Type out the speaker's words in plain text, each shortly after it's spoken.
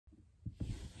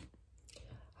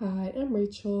Hi, I'm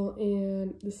Rachel,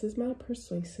 and this is my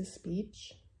persuasive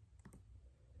speech.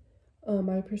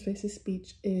 My persuasive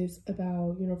speech is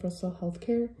about universal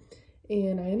healthcare,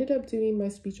 and I ended up doing my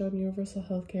speech on universal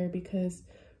healthcare because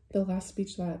the last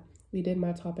speech that we did,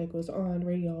 my topic was on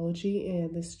radiology,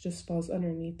 and this just falls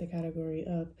underneath the category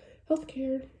of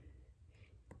healthcare.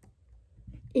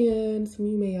 And some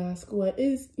of you may ask, what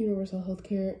is universal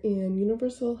healthcare? And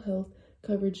universal health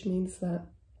coverage means that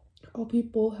all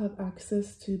people have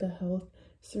access to the health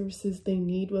services they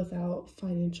need without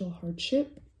financial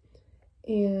hardship.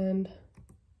 And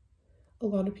a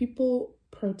lot of people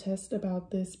protest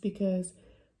about this because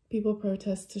people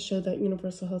protest to show that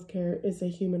universal healthcare is a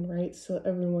human right so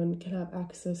everyone can have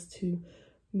access to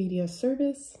media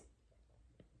service.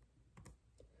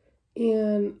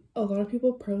 And a lot of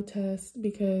people protest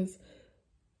because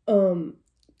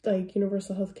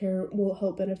universal healthcare will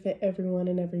help benefit everyone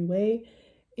in every way,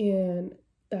 and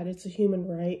that it's a human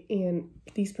right. And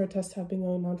these protests have been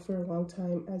going on for a long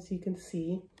time, as you can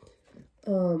see.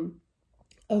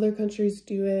 Other countries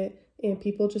do it, and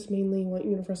people just mainly want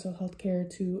universal healthcare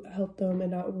to help them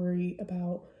and not worry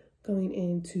about going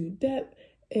into debt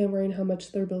and worrying how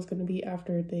much their bill is going to be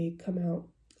after they come out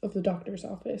of the doctor's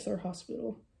office or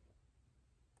hospital.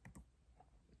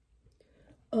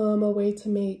 A way to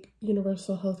make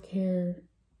universal healthcare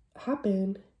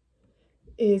happen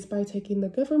is by taking the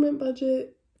government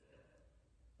budget,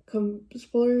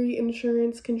 compulsory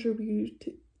insurance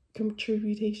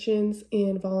contributions,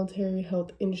 and voluntary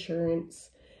health insurance.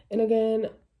 And again,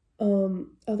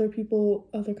 other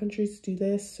countries do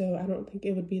this, so I don't think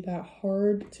it would be that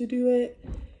hard to do it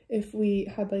if we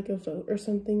had like a vote or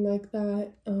something like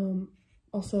that.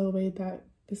 Also, a way that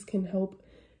this can help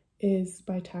is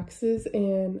by taxes,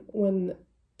 and when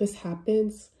this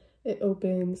happens, it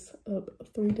opens up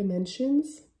 3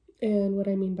 dimensions. And what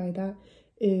I mean by that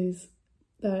is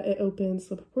that it opens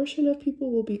the proportion of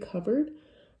people will be covered,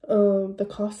 the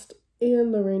cost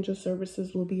and the range of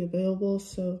services will be available.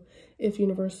 So if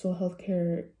universal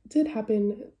healthcare did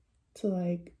happen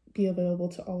to be available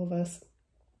to all of us,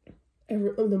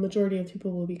 the majority of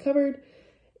people will be covered,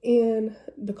 and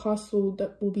the cost will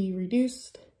be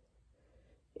reduced,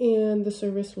 and the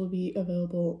service will be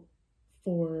available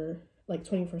for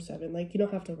 24/7. You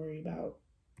don't have to worry about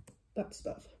that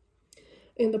stuff.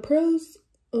 And the pros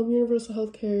of universal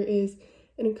healthcare is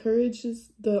it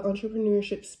encourages the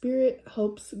entrepreneurship spirit,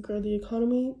 helps grow the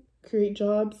economy, create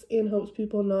jobs, and helps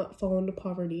people not fall into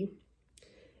poverty.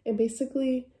 And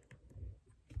basically,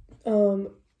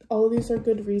 all of these are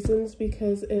good reasons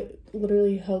because it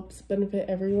literally helps benefit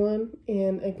everyone.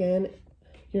 And again,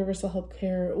 universal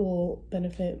healthcare will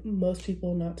benefit most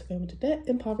people not to go into debt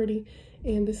and poverty.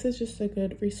 And this is just a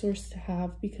good resource to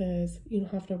have because you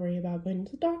don't have to worry about going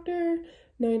to the doctor,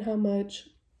 knowing how much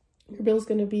your bill's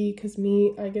going to be. Because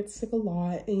I get sick a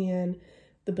lot and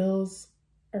the bills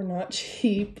are not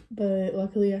cheap, but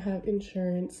luckily I have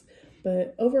insurance.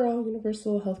 But overall,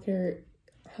 universal healthcare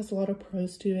has a lot of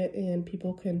pros to it, and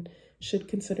people should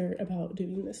consider about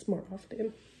doing this more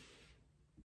often.